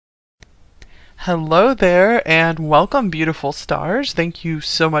Hello there, and welcome, beautiful stars. Thank you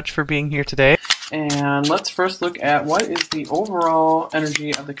so much for being here today. And let's first look at what is the overall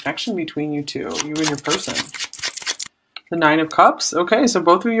energy of the connection between you two, you and your person. The Nine of Cups. Okay, so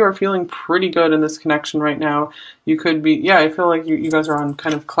both of you are feeling pretty good in this connection right now. You could be, yeah, I feel like you guys are on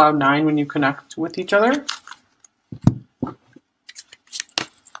kind of cloud nine when you connect with each other.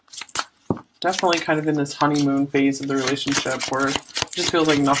 Definitely kind of in this honeymoon phase of the relationship where it just feels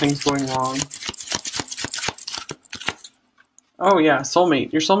like nothing's going wrong. Oh yeah,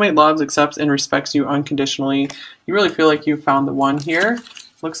 soulmate. Your soulmate loves, accepts, and respects you unconditionally. You really feel like you found the one here.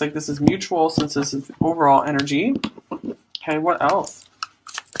 Looks like this is mutual since this is overall energy. Okay, what else?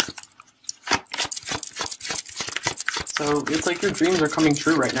 So it's like your dreams are coming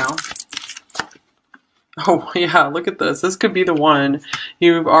true right now. Oh yeah, look at this. This could be the one.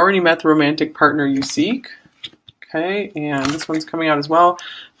 You've already met the romantic partner you seek. Okay, and this one's coming out as well.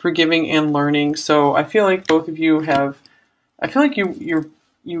 Forgiving and learning. So I feel like both of you have, I feel like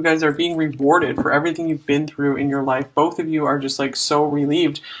you guys are being rewarded for everything you've been through in your life. Both of you are just like so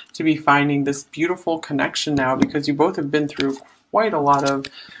relieved to be finding this beautiful connection now because you both have been through quite a lot of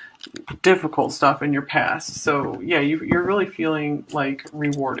difficult stuff in your past. So yeah, you're really feeling like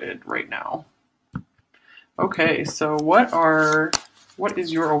rewarded right now. Okay, so what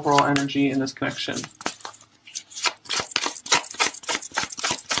is your overall energy in this connection?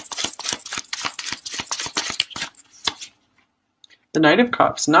 The Knight of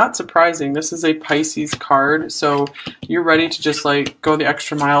Cups, not surprising. This is a Pisces card, so you're ready to just like go the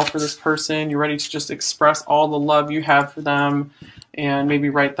extra mile for this person. You're ready to just express all the love you have for them and maybe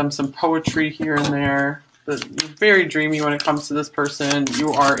write them some poetry here and there. But you're very dreamy when it comes to this person.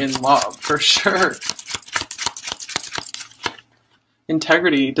 You are in love for sure.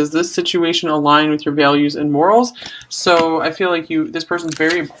 Integrity. Does this situation align with your values and morals? So I feel like this person's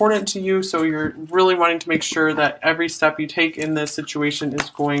very important to you, so you're really wanting to make sure that every step you take in this situation is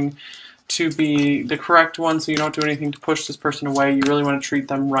going to be the correct one, so you don't do anything to push this person away. You really want to treat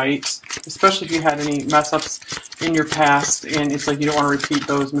them right, especially if you had any mess ups in your past, and it's like you don't want to repeat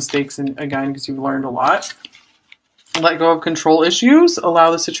those mistakes again because you've learned a lot. Let go of control issues.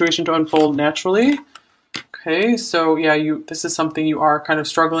 Allow the situation to unfold naturally. Okay, so yeah, this is something you are kind of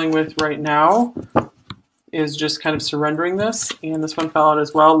struggling with right now, is just kind of surrendering this. And this one fell out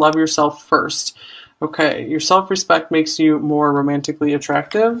as well. Love yourself first. Okay, your self-respect makes you more romantically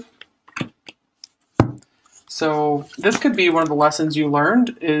attractive. So this could be one of the lessons you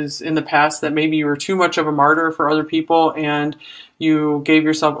learned is in the past that maybe you were too much of a martyr for other people and you gave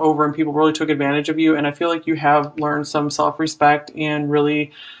yourself over and people really took advantage of you. And I feel like you have learned some self-respect and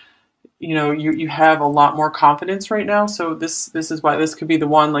really, you know, you have a lot more confidence right now. So this is why this could be the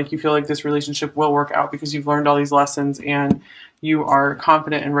one, like you feel like this relationship will work out because you've learned all these lessons and you are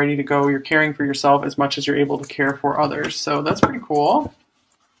confident and ready to go. You're caring for yourself as much as you're able to care for others. So that's pretty cool.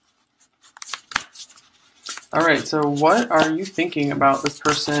 All right, so what are you thinking about this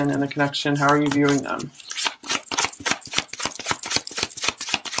person and the connection? How are you viewing them?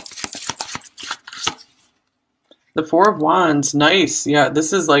 The Four of Wands, nice. Yeah,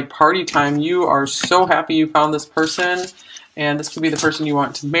 this is like party time. You are so happy you found this person, and this could be the person you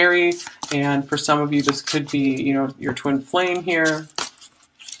want to marry. And for some of you, this could be, you know, your twin flame here.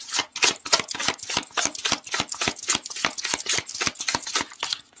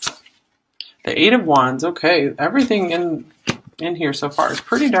 The Eight of Wands, okay. Everything in here so far is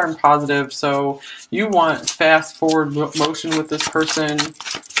pretty darn positive. So you want fast forward motion with this person,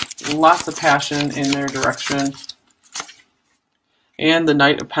 lots of passion in their direction. And the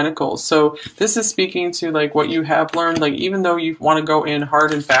Knight of Pentacles. So this is speaking to like what you have learned, like even though you want to go in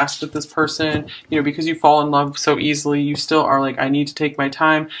hard and fast with this person, you know, because you fall in love so easily, you still are like, I need to take my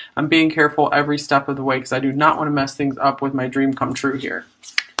time. I'm being careful every step of the way because I do not want to mess things up with my dream come true here.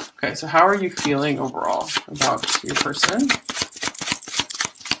 Okay, so how are you feeling overall about your person?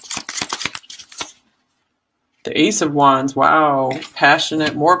 The Ace of Wands, wow,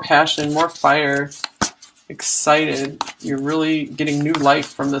 passionate, more passion, more fire. Excited. You're really getting new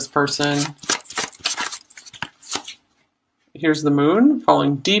life from this person. Here's the Moon,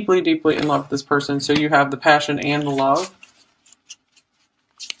 falling deeply, deeply in love with this person. So you have the passion and the love.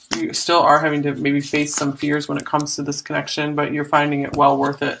 You still are having to maybe face some fears when it comes to this connection, but you're finding it well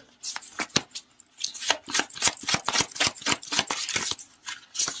worth it.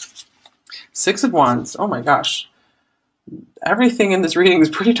 Six of Wands. Oh my gosh. Everything in this reading is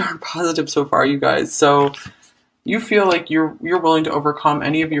pretty darn positive so far, you guys. So you feel like you're willing to overcome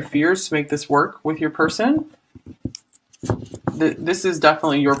any of your fears to make this work with your person. This is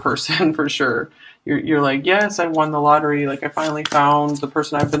definitely your person for sure. You're like, yes, I won the lottery. Like, I finally found the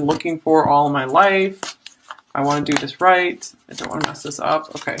person I've been looking for all my life. I want to do this right. I don't want to mess this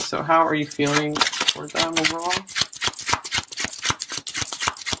up. Okay, so how are you feeling for them overall?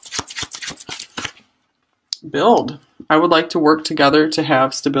 Build. I would like to work together to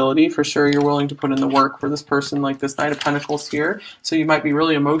have stability. For sure, you're willing to put in the work for this person, like this Knight of Pentacles here. So you might be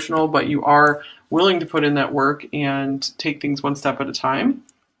really emotional, but you are willing to put in that work and take things one step at a time.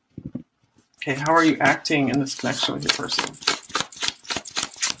 Okay, how are you acting in this connection with your person?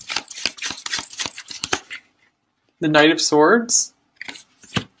 The Knight of Swords.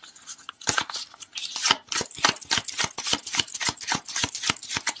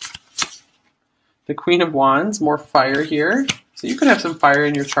 The Queen of Wands, more fire here. So you could have some fire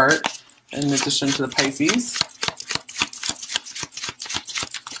in your chart in addition to the Pisces.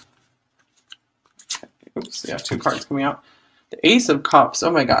 Okay. Oops, yeah, 2 cards coming out. The Ace of Cups.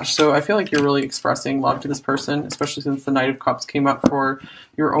 Oh my gosh. So I feel like you're really expressing love to this person, especially since the Knight of Cups came up for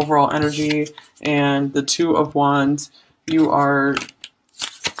your overall energy. And the 2 of Wands, you are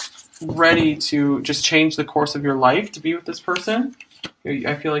ready to just change the course of your life to be with this person.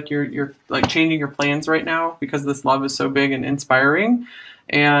 I feel like you're like changing your plans right now because this love is so big and inspiring,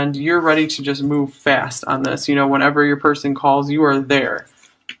 and you're ready to just move fast on this. You know, whenever your person calls, you are there.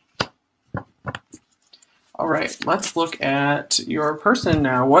 All right, let's look at your person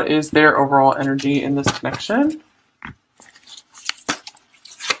now. What is their overall energy in this connection?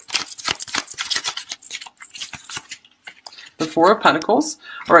 The 4 of Pentacles.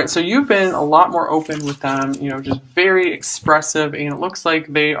 All right, so you've been a lot more open with them, you know, just very expressive, and it looks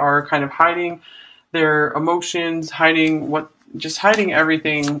like they are kind of hiding their emotions, just hiding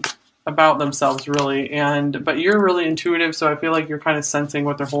everything about themselves, really. But you're really intuitive, so I feel like you're kind of sensing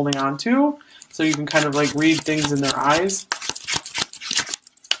what they're holding on to, so you can kind of like read things in their eyes.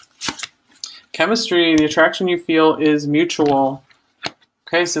 Chemistry, the attraction you feel is mutual.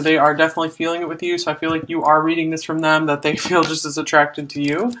 Okay, so they are definitely feeling it with you. So I feel like you are reading this from them, that they feel just as attracted to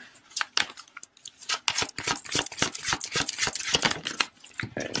you.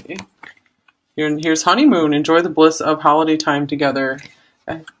 Okay. Here's honeymoon. Enjoy the bliss of holiday time together.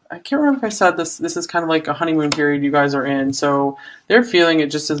 I can't remember if I said this. This is kind of like a honeymoon period you guys are in. So they're feeling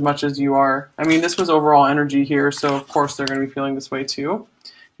it just as much as you are. I mean, this was overall energy here. So of course they're going to be feeling this way too.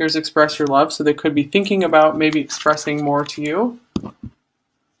 Here's express your love. So they could be thinking about maybe expressing more to you.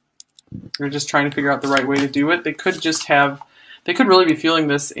 They're just trying to figure out the right way to do it. They could really be feeling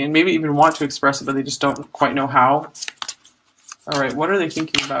this and maybe even want to express it, but they just don't quite know how. All right, what are they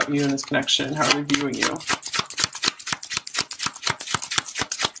thinking about you in this connection? How are they viewing you?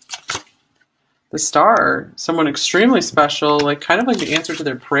 The Star, someone extremely special, like kind of like the answer to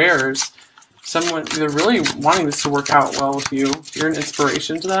their prayers. They're really wanting this to work out well with you. You're an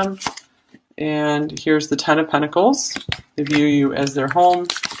inspiration to them. And here's the 10 of Pentacles. They view you as their home.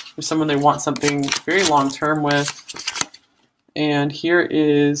 There's someone they want something very long-term with. And here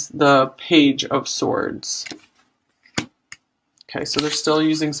is the Page of Swords. Okay, so they're still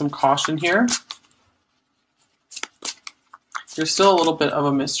using some caution here. There's still a little bit of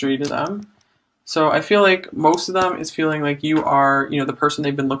a mystery to them. So I feel like most of them is feeling like you are, you know, the person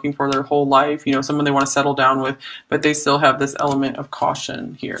they've been looking for their whole life, you know, someone they want to settle down with, but they still have this element of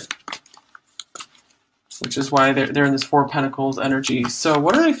caution here, which is why they're in this 4 of Pentacles energy. So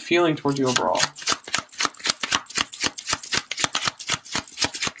what are they feeling towards you overall?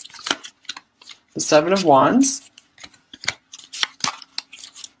 The 7 of Wands.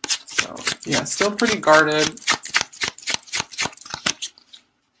 So yeah, still pretty guarded.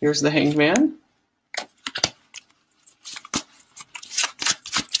 Here's the Hanged Man.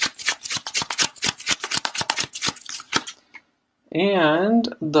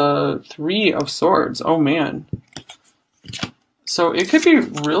 And the 3 of Swords. Oh man. So it could be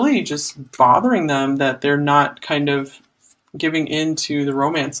really just bothering them that they're not kind of giving in to the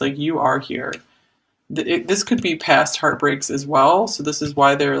romance like you are here. This could be past heartbreaks as well. So this is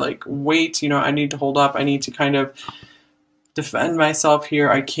why they're like, wait, you know, I need to hold up. I need to kind of defend myself here.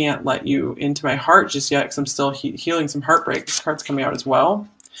 I can't let you into my heart just yet because I'm still healing some heartbreak. This card's coming out as well.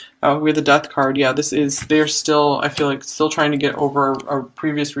 We have the Death card. Yeah, they're still, I feel like, still trying to get over a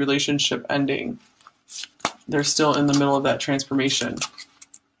previous relationship ending. They're still in the middle of that transformation.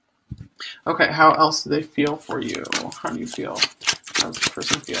 Okay, how else do they feel for you? How do you feel? How does this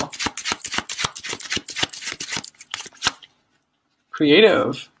person feel?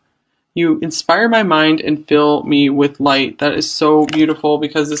 Creative. You inspire my mind and fill me with light. That is so beautiful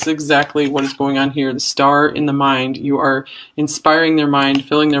because this is exactly what is going on here. The star in the mind. You are inspiring their mind,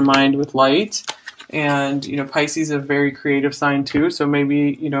 filling their mind with light. And, Pisces is a very creative sign too. So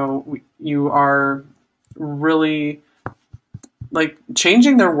maybe, you are really like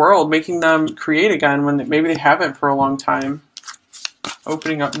changing their world, making them create again when maybe they haven't for a long time,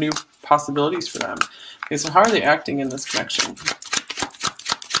 opening up new possibilities for them. Okay, so how are they acting in this connection?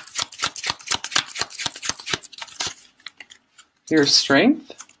 Here's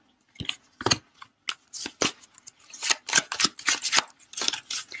strength.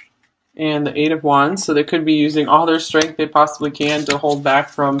 And the Eight of Wands. So they could be using all their strength they possibly can to hold back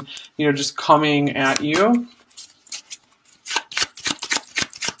from, just coming at you.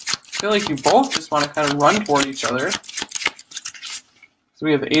 I feel like you both just want to kind of run toward each other. So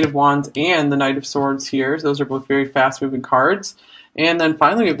we have the Eight of Wands and the Knight of Swords here. So those are both very fast-moving cards. And then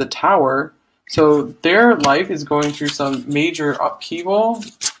finally we have the Tower. So their life is going through some major upheaval.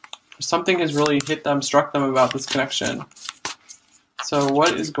 Something has really hit them, struck them about this connection. So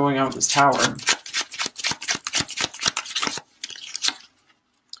what is going on with this Tower?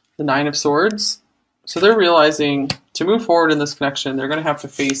 The Nine of Swords. So they're realizing to move forward in this connection, they're going to have to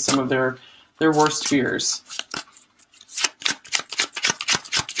face some of their worst fears.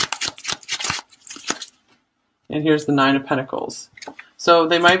 And here's the Nine of Pentacles. So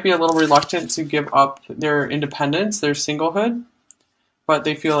they might be a little reluctant to give up their independence, their singlehood, but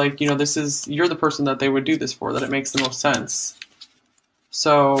they feel like, you're the person that they would do this for, that it makes the most sense.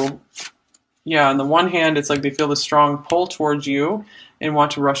 So, yeah, on the one hand, it's like they feel the strong pull towards you and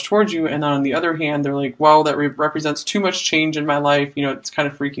want to rush towards you. And then on the other hand, they're like, well, that represents too much change in my life. It's kind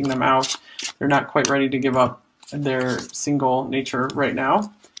of freaking them out. They're not quite ready to give up their single nature right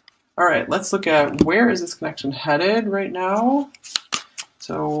now. All right, let's look at where is this connection headed right now.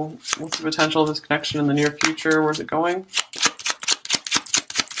 So what's the potential of this connection in the near future? Where's it going?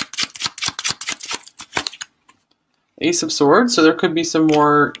 Ace of Swords. So there could be some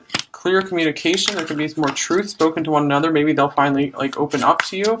more clear communication. There could be some more truth spoken to one another. Maybe they'll finally open up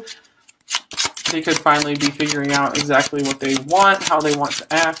to you. They could finally be figuring out exactly what they want, how they want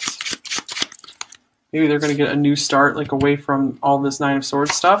to act. Maybe they're going to get a new start, away from all this Nine of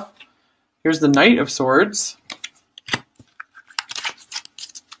Swords stuff. Here's the Knight of Swords.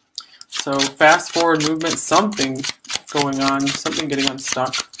 So fast forward movement, something going on, something getting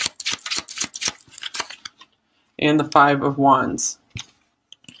unstuck. And the Five of Wands.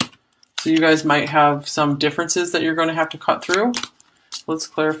 So you guys might have some differences that you're going to have to cut through. Let's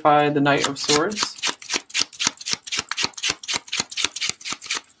clarify the Knight of Swords.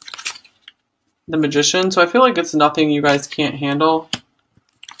 The Magician. So I feel like it's nothing you guys can't handle.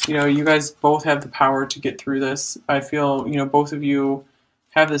 You guys both have the power to get through this. I feel, both of you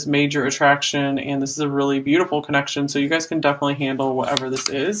have this major attraction, and this is a really beautiful connection, so you guys can definitely handle whatever this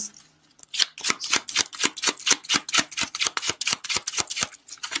is.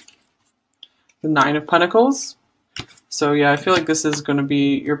 The Nine of Pentacles. So yeah, I feel like this is going to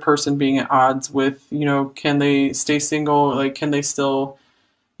be your person being at odds with, can they stay single? Can they still,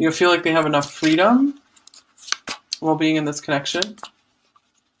 feel like they have enough freedom while being in this connection?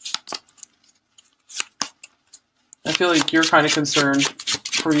 I feel like you're kind of concerned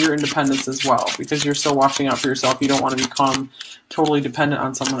for your independence as well, because you're still watching out for yourself. You don't want to become totally dependent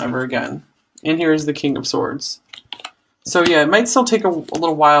on someone ever again. And here is the King of Swords. So yeah, it might still take a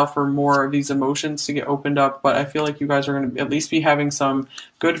little while for more of these emotions to get opened up, but I feel like you guys are going to at least be having some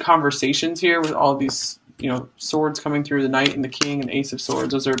good conversations here with all these, swords coming through, the Knight and the King and Ace of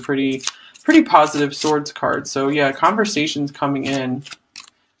Swords. Those are pretty positive swords cards. So yeah, conversations coming in.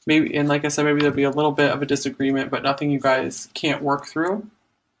 Maybe, and like I said, maybe there'll be a little bit of a disagreement, but nothing you guys can't work through.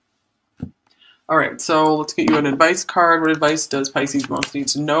 All right, so let's get you an advice card. What advice does Pisces most need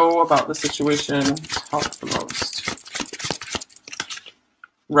to know about the situation? Help the most.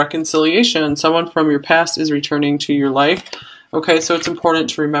 Reconciliation. Someone from your past is returning to your life. Okay, so it's important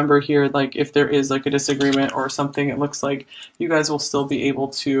to remember here, if there is a disagreement or something, it looks like you guys will still be able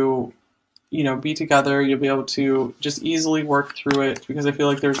to, be together. You'll be able to just easily work through it, because I feel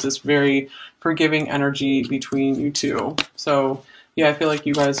like there's this very forgiving energy between you two. So yeah, I feel like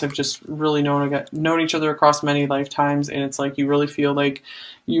you guys have just really known each other across many lifetimes, and it's like you really feel like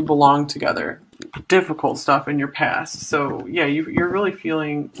you belong together. Difficult stuff in your past. So yeah, you're really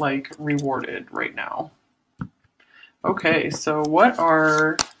feeling rewarded right now. Okay, so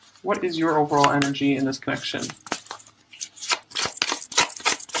what is your overall energy in this connection?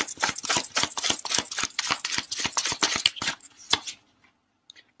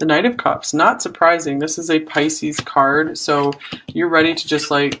 The Knight of Cups. Not surprising. This is a Pisces card, so you're ready to just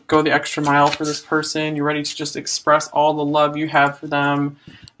go the extra mile for this person. You're ready to just express all the love you have for them,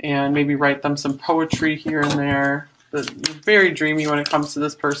 and maybe write them some poetry here and there. You're very dreamy when it comes to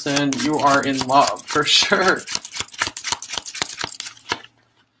this person. You are in love for sure.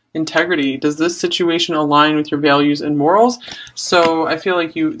 Integrity. Does this situation align with your values and morals? So I feel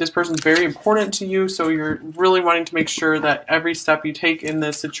like this person's very important to you, so you're really wanting to make sure that every step you take in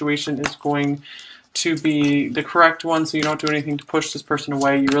this situation is going to be the correct one, so you don't do anything to push this person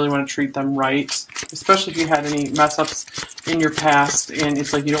away. You really want to treat them right, especially if you had any mess ups in your past, and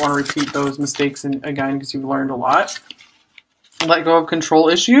it's like you don't want to repeat those mistakes again because you've learned a lot. Let go of control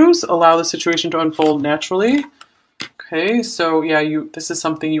issues. Allow the situation to unfold naturally. Okay, so yeah, this is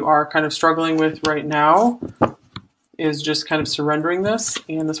something you are kind of struggling with right now, is just kind of surrendering this.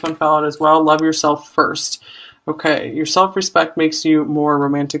 And this one fell out as well. Love yourself first. Okay, your self-respect makes you more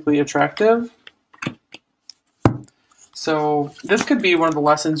romantically attractive. So this could be one of the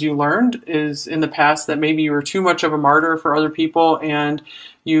lessons you learned is in the past that maybe you were too much of a martyr for other people and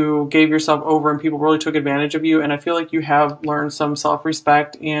you gave yourself over and people really took advantage of you. And I feel like you have learned some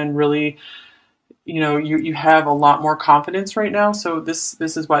self-respect and really, you have a lot more confidence right now. So this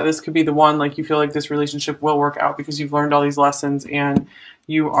is why this could be the one, like you feel like this relationship will work out because you've learned all these lessons and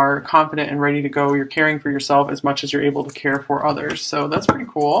you are confident and ready to go. You're caring for yourself as much as you're able to care for others. So that's pretty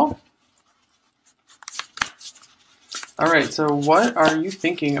cool. All right, so what are you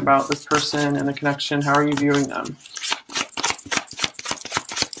thinking about this person and the connection? How are you viewing them?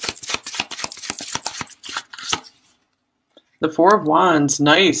 The Four of Wands,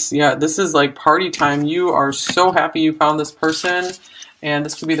 nice. Yeah, this is like party time. You are so happy you found this person, and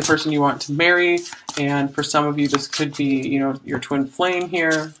this could be the person you want to marry. And for some of you, this could be, your twin flame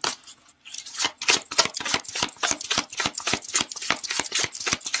here.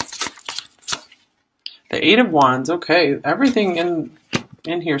 The Eight of Wands, okay. Everything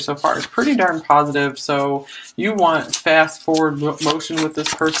in here so far is pretty darn positive. So you want fast forward motion with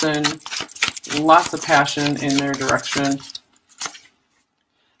this person, lots of passion in their direction.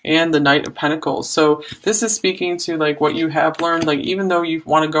 And the Knight of Pentacles. So this is speaking to like what you have learned, like even though you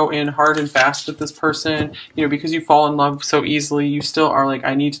want to go in hard and fast with this person, because you fall in love so easily, you still are like,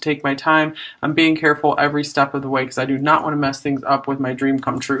 I need to take my time. I'm being careful every step of the way because I do not want to mess things up with my dream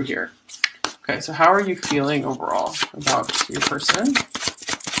come true here. Okay, so how are you feeling overall about your person?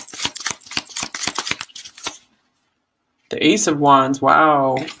 The Ace of Wands,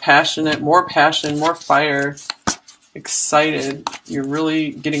 wow. Passionate, more passion, more fire. Excited. You're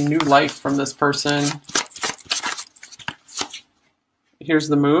really getting new life from this person. Here's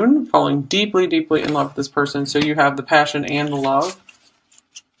the Moon, falling deeply, deeply in love with this person. So you have the passion and the love.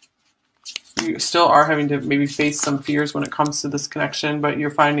 You still are having to maybe face some fears when it comes to this connection, but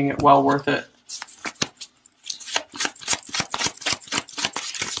you're finding it well worth it.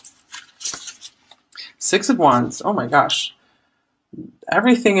 Six of Wands. Oh my gosh.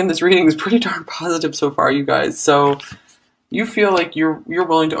 Everything in this reading is pretty darn positive so far, you guys. So you feel like you're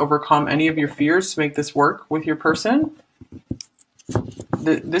willing to overcome any of your fears to make this work with your person.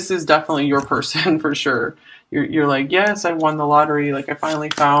 This is definitely your person for sure. You're like, yes, I won the lottery. Like I finally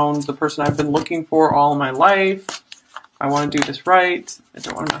found the person I've been looking for all my life. I want to do this right. I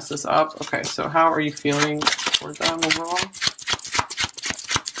don't want to mess this up. Okay, so how are you feeling toward them overall?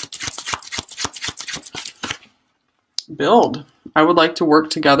 Build. I would like to work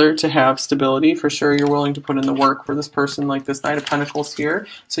together to have stability. For sure, you're willing to put in the work for this person, like this Knight of Pentacles here.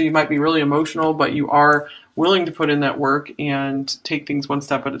 So you might be really emotional, but you are willing to put in that work and take things one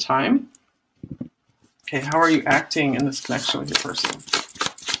step at a time. Okay, how are you acting in this connection with your person?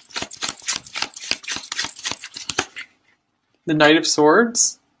 The Knight of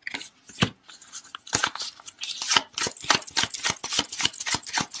Swords.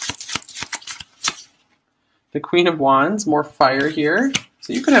 The Queen of Wands, more fire here.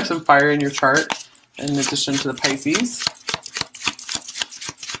 So you could have some fire in your chart in addition to the Pisces.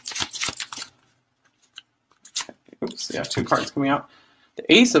 Okay. Oops, yeah, two cards coming out.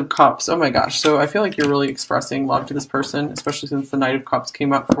 The Ace of Cups, oh my gosh. So I feel like you're really expressing love to this person, especially since the Knight of Cups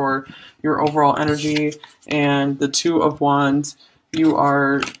came up for your overall energy. And the Two of Wands, you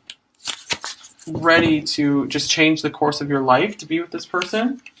are ready to just change the course of your life to be with this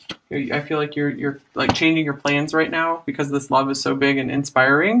person. I feel like you're like changing your plans right now because this love is so big and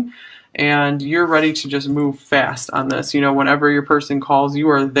inspiring, and you're ready to just move fast on this. Whenever your person calls, you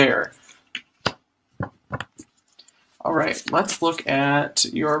are there. All right, let's look at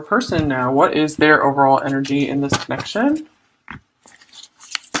your person now. What is their overall energy in this connection?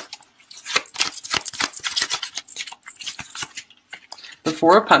 The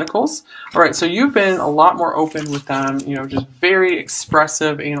Four of Pentacles. All right, so you've been a lot more open with them, just very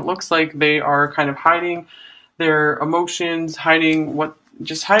expressive, and it looks like they are kind of hiding their emotions, hiding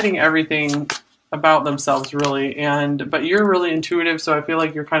everything about themselves, really. But you're really intuitive, so I feel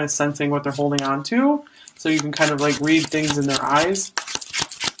like you're kind of sensing what they're holding on to, so you can kind of like read things in their eyes.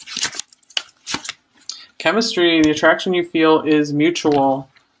 Chemistry, the attraction you feel is mutual.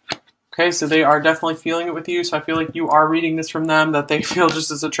 Okay, so they are definitely feeling it with you, so I feel like you are reading this from them, that they feel just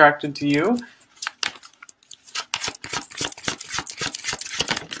as attracted to you.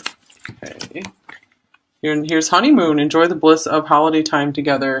 Okay. Here's honeymoon. Enjoy the bliss of holiday time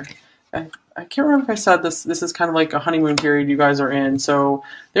together. I can't remember if I said this. This is kind of like a honeymoon period you guys are in, so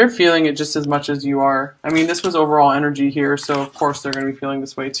they're feeling it just as much as you are. I mean, this was overall energy here, so of course they're going to be feeling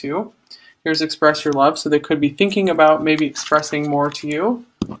this way too. Here's express your love, so they could be thinking about maybe expressing more to you.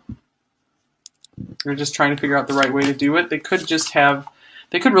 They're just trying to figure out the right way to do it. They could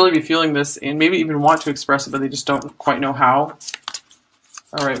really be feeling this and maybe even want to express it, but they just don't quite know how.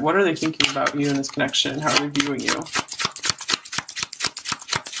 All right, what are they thinking about you in this connection? How are they viewing you?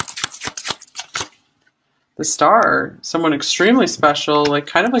 The Star, someone extremely special, like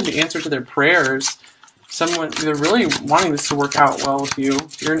kind of like the answer to their prayers. They're really wanting this to work out well with you.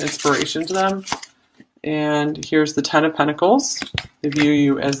 You're an inspiration to them. And here's the Ten of Pentacles. They view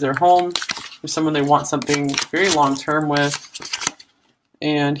you as their home. There's someone they want something very long-term with.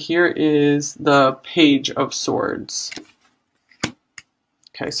 And here is the Page of Swords.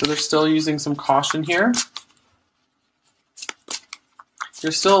 Okay, so they're still using some caution here.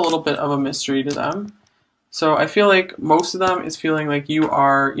 There's still a little bit of a mystery to them. So I feel like most of them is feeling like you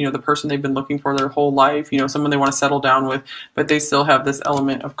are, the person they've been looking for their whole life, someone they want to settle down with, but they still have this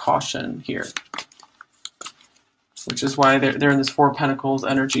element of caution here, which is why they're in this Four of Pentacles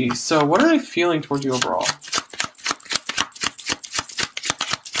energy. So what are they feeling towards you overall?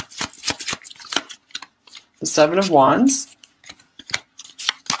 The Seven of Wands.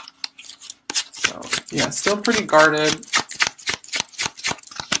 So yeah, still pretty guarded.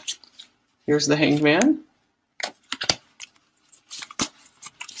 Here's the Hanged Man.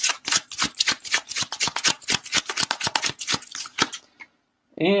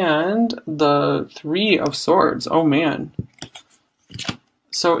 And the Three of Swords. Oh man.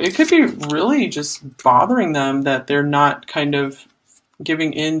 So it could be really just bothering them that they're not kind of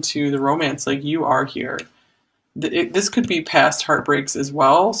giving in to the romance like you are here. This could be past heartbreaks as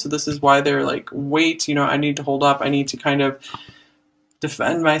well. So this is why they're like, wait, I need to hold up. I need to kind of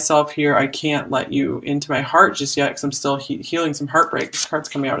defend myself here. I can't let you into my heart just yet because I'm still healing some heartbreak. This card's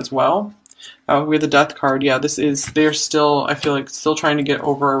coming out as well. We have the Death card. Yeah, they're still, I feel like, still trying to get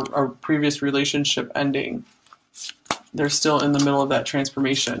over a previous relationship ending. They're still in the middle of that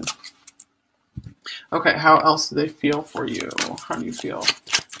transformation. Okay, how else do they feel for you? How do you feel?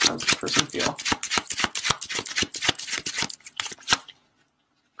 How does this person feel?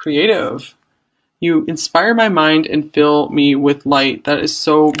 Creative. You inspire my mind and fill me with light. That is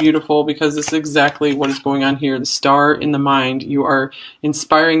so beautiful because this is exactly what is going on here. The star in the mind. You are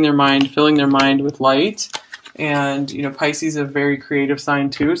inspiring their mind, filling their mind with light. And, Pisces is a very creative sign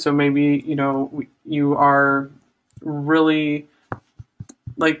too. So maybe, you are really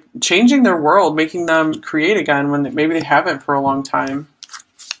like changing their world, making them create again when maybe they haven't for a long time.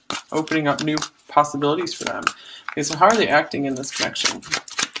 Opening up new possibilities for them. Okay, so how are they acting in this connection?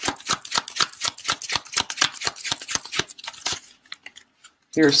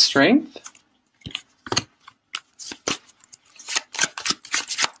 Here's Strength.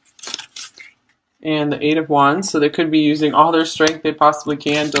 And the Eight of Wands. So they could be using all their strength they possibly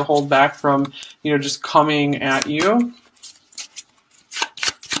can to hold back from, just coming at you. I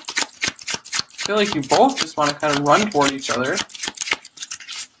feel like you both just want to kind of run toward each other. So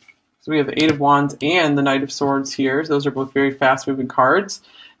we have the Eight of Wands and the Knight of Swords here. So those are both very fast-moving cards.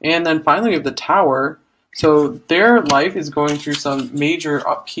 And then finally we have the Tower. So their life is going through some major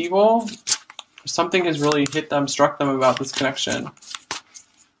upheaval. Something has really struck them about this connection.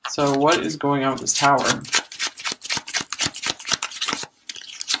 So what is going on with this Tower?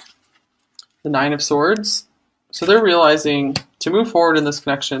 The Nine of Swords. So they're realizing to move forward in this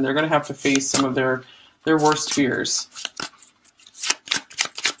connection, they're going to have to face some of their worst fears.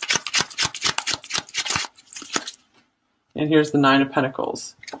 And here's the Nine of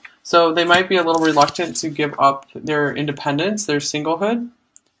Pentacles. So they might be a little reluctant to give up their independence, their singlehood,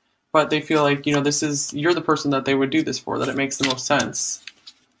 but they feel like, you're the person that they would do this for, that it makes the most sense.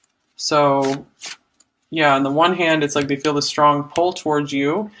 So, yeah, on the one hand, it's like they feel the strong pull towards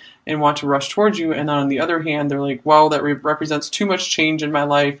you and want to rush towards you, and then on the other hand, they're like, well, that represents too much change in my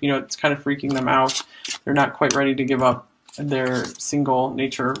life, it's kind of freaking them out. They're not quite ready to give up their single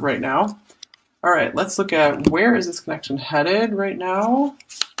nature right now. All right, let's look at where is this connection headed right now.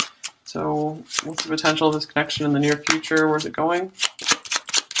 So what's the potential of this connection in the near future? Where's it going?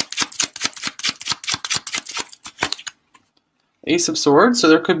 Ace of Swords. So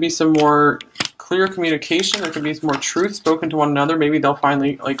there could be some more clear communication. There could be some more truth spoken to one another. Maybe they'll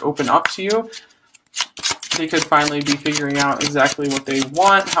finally like open up to you. They could finally be figuring out exactly what they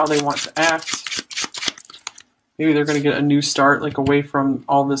want, how they want to act. Maybe they're going to get a new start, like away from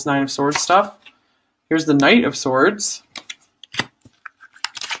all this Nine of Swords stuff. Here's the Knight of Swords.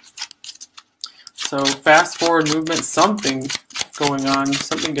 So fast forward movement, something going on,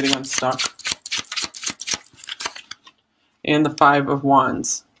 something getting unstuck. And the Five of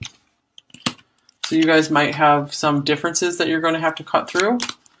Wands. So you guys might have some differences that you're going to have to cut through.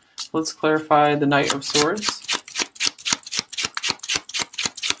 Let's clarify the Knight of Swords.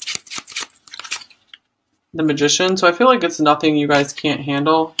 The Magician. So I feel like it's nothing you guys can't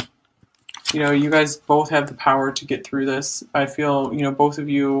handle. You know, you guys both have the power to get through this. I feel, you know, both of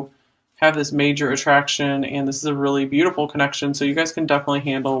you have this major attraction, and this is a really beautiful connection, so you guys can definitely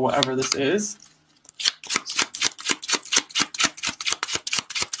handle whatever this is.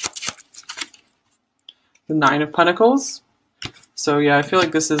 The Nine of Pentacles. So yeah, I feel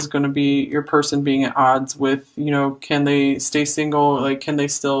like this is going to be your person being at odds with, you know, can they stay single? Like, can they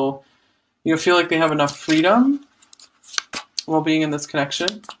still, you know, feel like they have enough freedom while being in this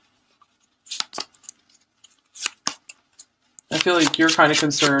connection? I feel like you're kind of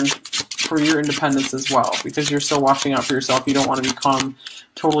concerned for your independence as well, because you're still watching out for yourself. You don't want to become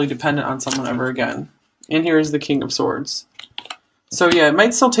totally dependent on someone ever again. And here is the King of Swords. So yeah, it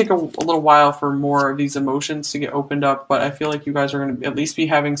might still take a little while for more of these emotions to get opened up, but I feel like you guys are going to at least be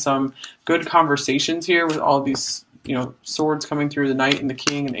having some good conversations here with all these, you know, swords coming through, the Knight and the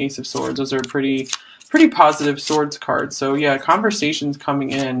King and Ace of Swords. Those are pretty positive swords cards. So yeah, conversations coming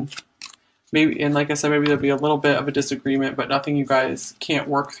in. Maybe, and like I said, maybe there'll be a little bit of a disagreement, but nothing you guys can't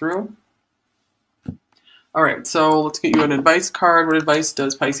work through. All right, so let's get you an advice card. What advice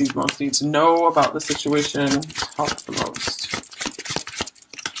does Pisces most need to know about the situation? Help the most.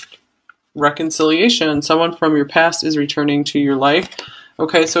 Reconciliation. Someone from your past is returning to your life.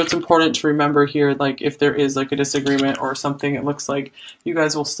 Okay, so it's important to remember here, like if there is like a disagreement or something, it looks like you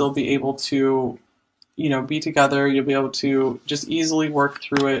guys will still be able to, you know, be together. You'll be able to just easily work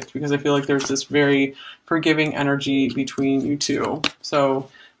through it, because I feel like there's this very forgiving energy between you two. So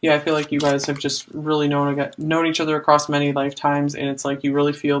yeah, I feel like you guys have just really known each other across many lifetimes, and it's like you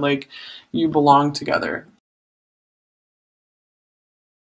really feel like you belong together.